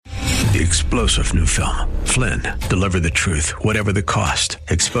The explosive new film, Flynn, deliver the truth, whatever the cost.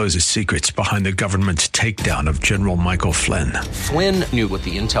 Exposes secrets behind the government's takedown of General Michael Flynn. Flynn knew what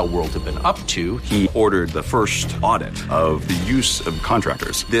the intel world had been up to. He ordered the first audit of the use of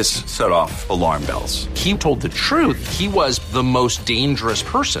contractors. This set off alarm bells. He told the truth. He was the most dangerous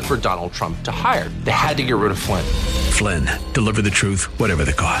person for Donald Trump to hire. They had to get rid of Flynn. Flynn, deliver the truth, whatever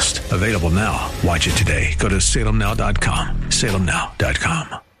the cost. Available now. Watch it today. Go to salemnow.com.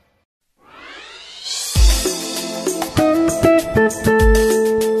 salemnow.com.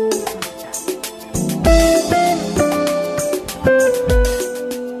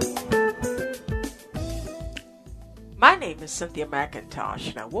 My name is Cynthia McIntosh,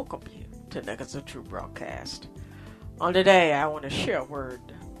 and I welcome you to Nuggets of True Broadcast. On today, I want to share a word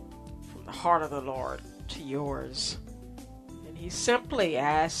from the heart of the Lord to yours. And He simply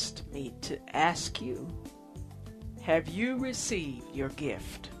asked me to ask you, have you received your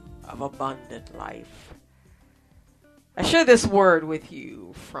gift of abundant life? I share this word with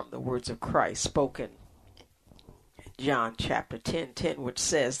you from the words of Christ spoken in John chapter 10:10, which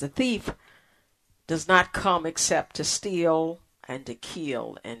says, "The thief does not come except to steal and to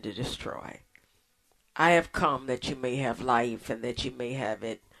kill and to destroy. I have come that you may have life and that you may have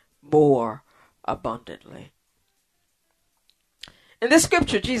it more abundantly." In this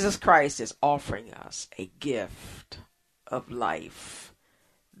scripture, Jesus Christ is offering us a gift of life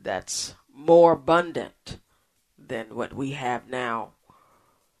that's more abundant than what we have now.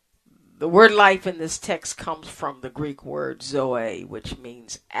 The word life in this text comes from the Greek word zoe, which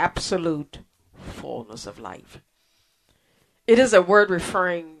means absolute fullness of life. It is a word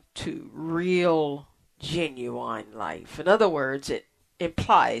referring to real, genuine life. In other words, it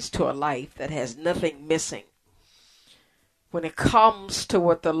implies to a life that has nothing missing. When it comes to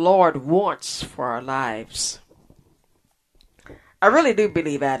what the Lord wants for our lives, I really do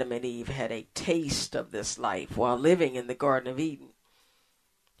believe Adam and Eve had a taste of this life while living in the Garden of Eden.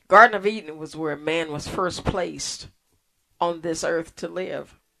 Garden of Eden was where man was first placed on this earth to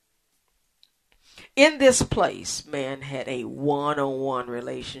live. In this place, man had a one-on-one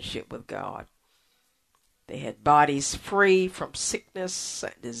relationship with God. They had bodies free from sickness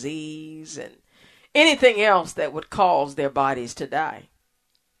and disease and anything else that would cause their bodies to die.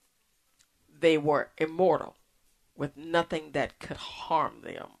 They were immortal, with nothing that could harm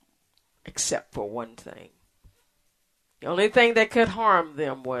them except for one thing. The only thing that could harm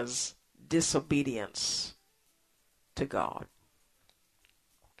them was disobedience to God.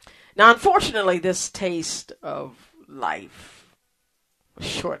 Now, unfortunately, this taste of life was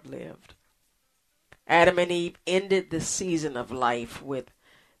short-lived. Adam and Eve ended the season of life with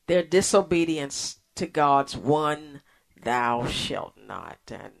their disobedience to God's one, "Thou shalt not."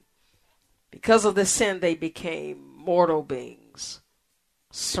 And because of the sin, they became mortal beings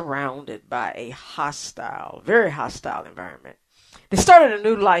surrounded by a hostile, very hostile environment. They started a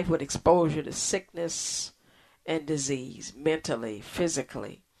new life with exposure to sickness and disease, mentally,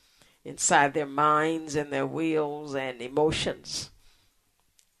 physically, inside their minds and their wills and emotions.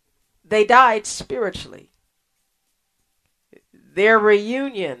 They died spiritually. Their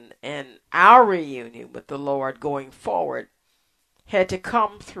reunion and our reunion with the Lord going forward had to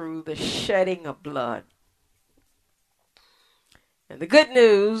come through the shedding of blood. And the good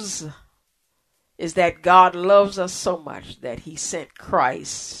news is that God loves us so much that He sent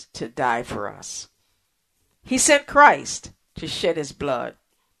Christ to die for us. He sent Christ to shed His blood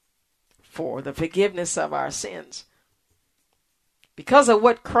for the forgiveness of our sins. Because of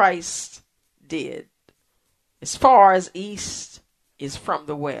what Christ did, as far as east is from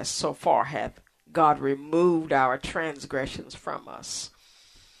the west, so far hath God removed our transgressions from us.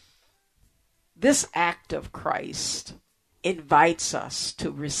 This act of Christ invites us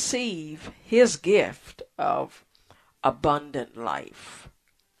to receive His gift of abundant life.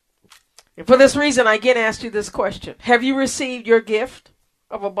 And for this reason, I again ask you this question. Have you received your gift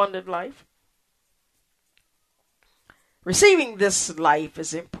of abundant life? Receiving this life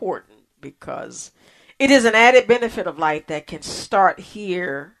is important because it is an added benefit of life that can start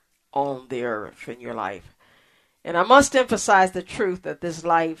here on the earth in your life. And I must emphasize the truth that this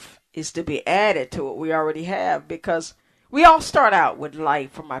life is to be added to what we already have, because we all start out with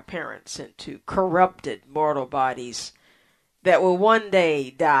life from our parents into corrupted mortal bodies that will one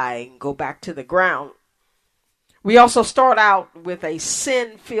day die and go back to the ground. We also start out with a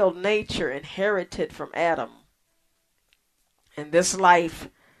sin-filled nature inherited from Adam. And this life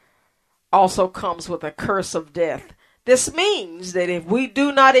also comes with a curse of death. This means that if we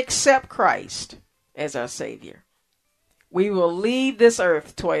do not accept Christ as our Savior, we will leave this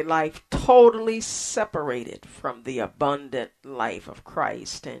earth to a life totally separated from the abundant life of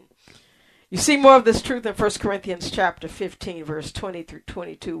Christ. And you see more of this truth in 1 Corinthians chapter 15, verse 20 through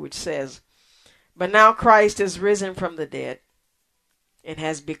 22, which says, "But now Christ is risen from the dead and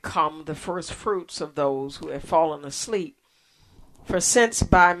has become the first fruits of those who have fallen asleep. For since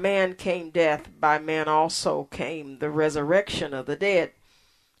by man came death, by man also came the resurrection of the dead.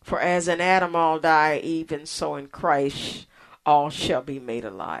 For as in Adam all die, even so in Christ all shall be made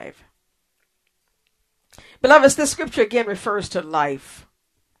alive." Beloveds, this scripture again refers to life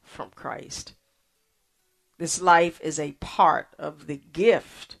from Christ. This life is a part of the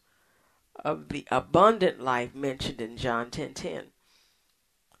gift of the abundant life mentioned in John 10:10.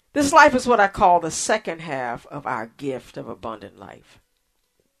 This life is what I call the second half of our gift of abundant life.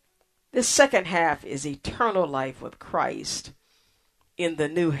 This second half is eternal life with Christ in the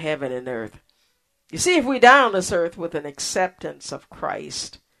new heaven and earth. You see, if we die on this earth with an acceptance of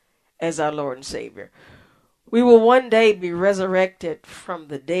Christ as our Lord and Savior, we will one day be resurrected from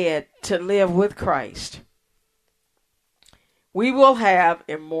the dead to live with Christ. We will have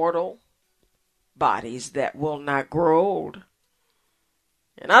immortal bodies that will not grow old.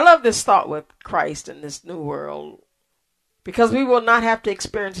 And I love this thought with Christ in this new world, because we will not have to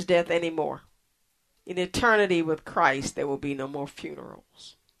experience death anymore. In eternity with Christ, there will be no more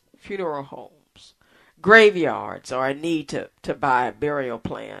funerals, funeral homes, graveyards, or a need to buy a burial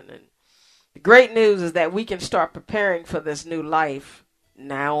plan. And the great news is that we can start preparing for this new life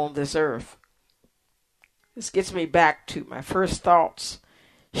now on this earth. This gets me back to my first thoughts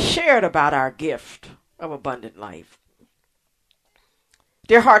shared about our gift of abundant life.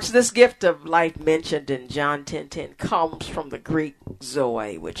 Dear hearts, this gift of life mentioned in John 10:10 comes from the Greek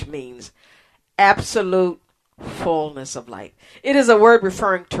zoe, which means absolute fullness of life. It is a word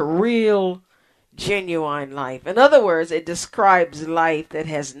referring to real, genuine life. In other words, it describes life that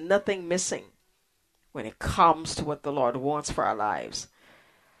has nothing missing when it comes to what the Lord wants for our lives.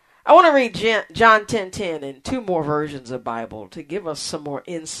 I want to read John 10:10 and two more versions of the Bible to give us some more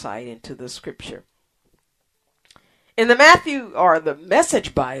insight into the scripture. In the the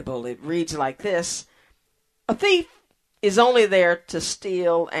Message Bible, it reads like this: "A thief is only there to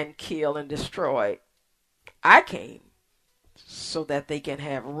steal and kill and destroy. I came so that they can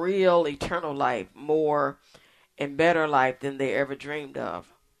have real eternal life, more and better life than they ever dreamed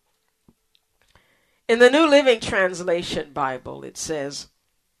of." In the New Living Translation Bible, it says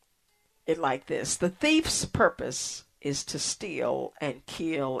it like this: "The thief's purpose is to steal and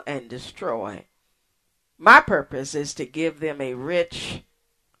kill and destroy. My purpose is to give them a rich,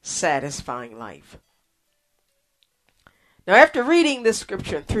 satisfying life." Now, after reading this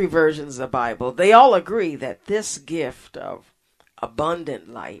scripture in three versions of the Bible, they all agree that this gift of abundant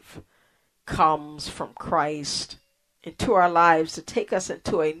life comes from Christ into our lives to take us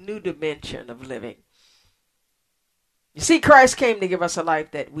into a new dimension of living. You see, Christ came to give us a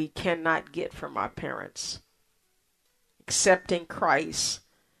life that we cannot get from our parents. Accepting Christ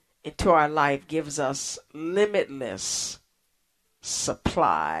into our life gives us limitless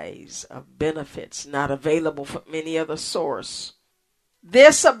supplies of benefits not available from any other source.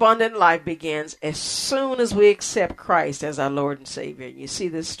 This abundant life begins as soon as we accept Christ as our Lord and Savior. You see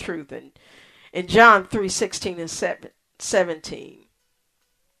this truth in John 3:16 and 17.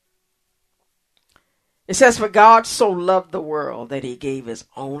 It says, "For God so loved the world that he gave his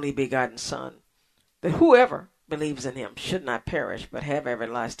only begotten Son, that whoever believes in him should not perish but have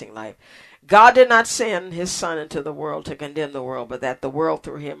everlasting life. God did not send his Son into the world to condemn the world, but that the world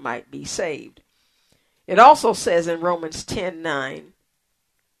through him might be saved." It also says in Romans 10:9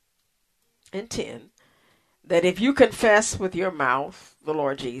 and 10 that if you confess with your mouth the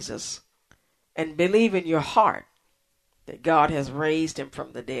Lord Jesus and believe in your heart that God has raised him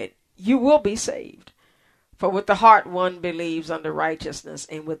from the dead, you will be saved. For with the heart one believes unto righteousness,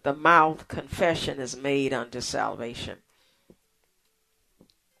 and with the mouth confession is made unto salvation.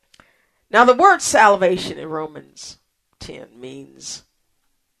 Now the word salvation in Romans 10 means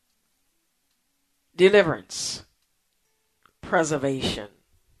deliverance, preservation,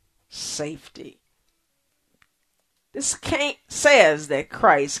 safety. This says that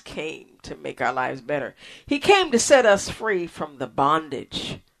Christ came to make our lives better. He came to set us free from the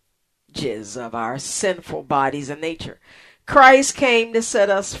bondages of our sinful bodies and nature. Christ came to set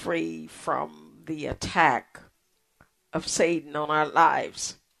us free from the attack of Satan on our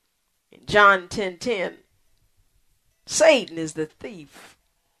lives. In John 10:10, Satan is the thief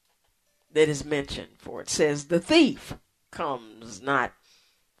that is mentioned, for it says, "The thief comes not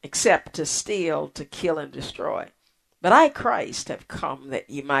except to steal, to kill, and destroy. But I, Christ, have come that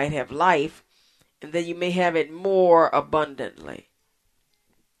ye might have life and that you may have it more abundantly.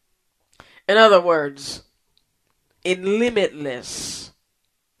 In other words, in limitless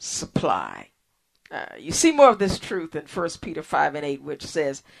supply. You see more of this truth in 1 Peter 5:8, which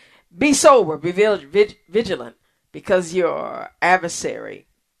says, be sober, be vigilant, because your adversary,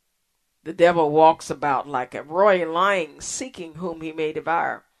 the devil, walks about like a roaring lion, seeking whom he may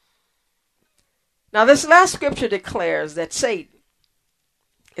devour. Now, this last scripture declares that Satan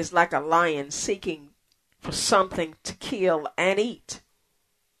is like a lion seeking for something to kill and eat.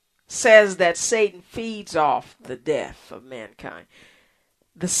 Says that Satan feeds off the death of mankind.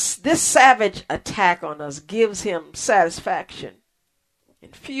 This savage attack on us gives him satisfaction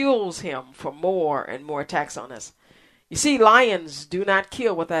and fuels him for more and more attacks on us. You see, lions do not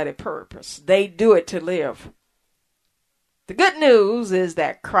kill without a purpose. They do it to live. The good news is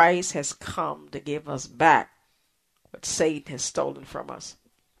that Christ has come to give us back what Satan has stolen from us.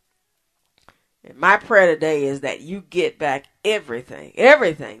 And my prayer today is that you get back everything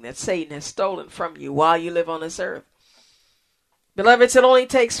that Satan has stolen from you while you live on this earth. Beloveds, it only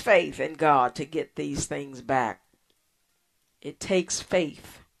takes faith in God to get these things back. It takes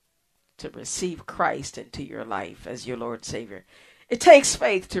faith to receive Christ into your life as your Lord and Savior. It takes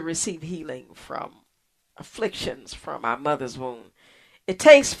faith to receive healing from afflictions from our mother's womb. It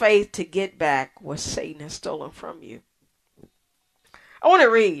takes faith to get back what Satan has stolen from you. I want to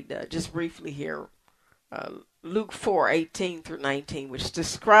read just briefly here Luke 4:18 through 19, which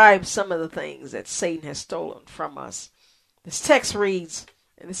describes some of the things that Satan has stolen from us. This text reads,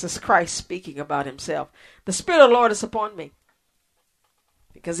 and this is Christ speaking about himself, the Spirit of the Lord is upon me,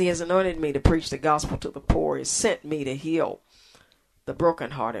 because he has anointed me to preach the gospel to the poor. He sent me to heal the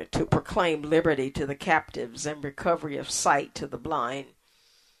brokenhearted, to proclaim liberty to the captives and recovery of sight to the blind,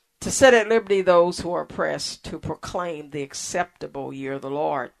 to set at liberty those who are oppressed, to proclaim the acceptable year of the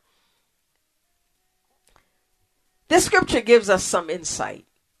Lord. This scripture gives us some insight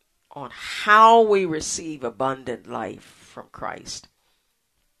on how we receive abundant life from Christ.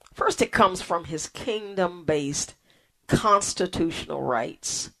 First, it comes from his kingdom-based constitutional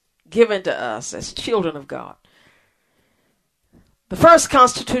rights given to us as children of God. The first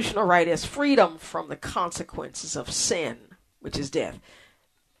constitutional right is freedom from the consequences of sin, which is death.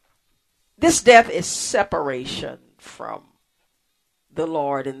 This death is separation from the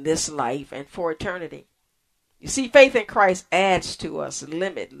Lord in this life and for eternity. You see, faith in Christ adds to us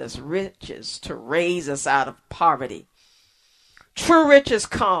limitless riches to raise us out of poverty. True riches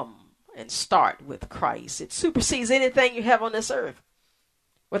come and start with Christ. It supersedes anything you have on this earth.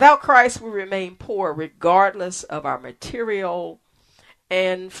 Without Christ, we remain poor regardless of our material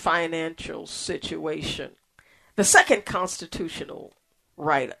and financial situation. The second constitutional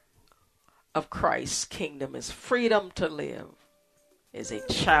right of Christ's kingdom is freedom to live as a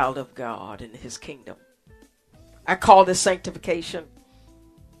child of God in his kingdom. I call this sanctification.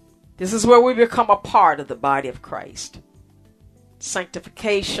 This is where we become a part of the body of Christ.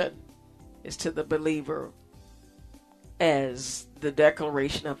 Sanctification is to the believer as the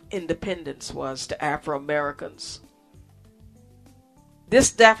Declaration of Independence was to Afro-Americans.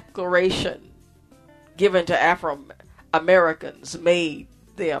 This declaration given to Afro-Americans made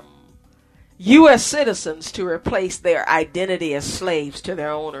them U.S. citizens to replace their identity as slaves to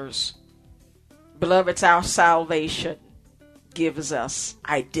their owners. Beloveds, our salvation gives us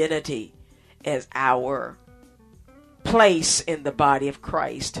identity as our place in the body of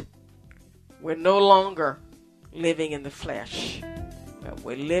Christ. We're no longer living in the flesh, but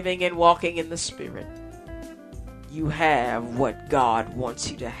we're living and walking in the Spirit. You have what God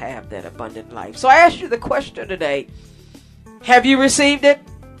wants you to have, that abundant life. So I ask you the question today, have you received it?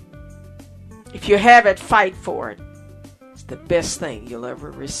 If you have it, fight for it. It's the best thing you'll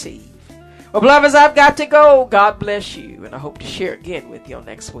ever receive. Well, beloveds, I've got to go. God bless you, and I hope to share again with you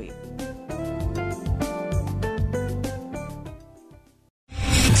next week.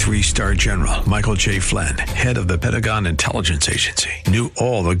 Three-star General Michael J. Flynn, head of the Pentagon Intelligence Agency, knew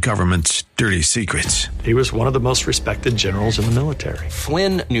all the government's dirty secrets. He was one of the most respected generals in the military.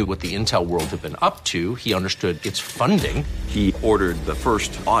 Flynn knew what the intel world had been up to. He understood its funding. He ordered the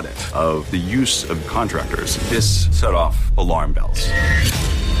first audit of the use of contractors. This set off alarm bells.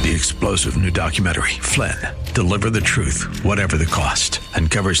 The explosive new documentary, Flynn, Deliver the Truth, Whatever the Cost,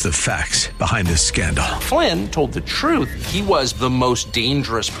 uncovers the facts behind this scandal. Flynn told the truth. He was the most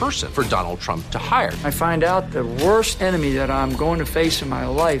dangerous person for Donald Trump to hire. I find out the worst enemy that I'm going to face in my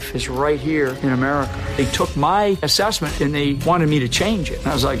life is right here in America. They took my assessment and they wanted me to change it. And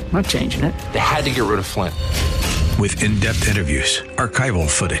I was like, I'm not changing it. They had to get rid of Flynn. With in-depth interviews, archival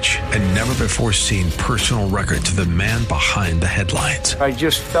footage, and never-before-seen personal records of the man behind the headlines. I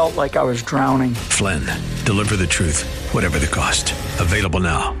just felt like I was drowning. Flynn, deliver the truth, whatever the cost. Available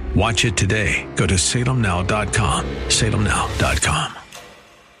now. Watch it today. Go to salemnow.com. salemnow.com.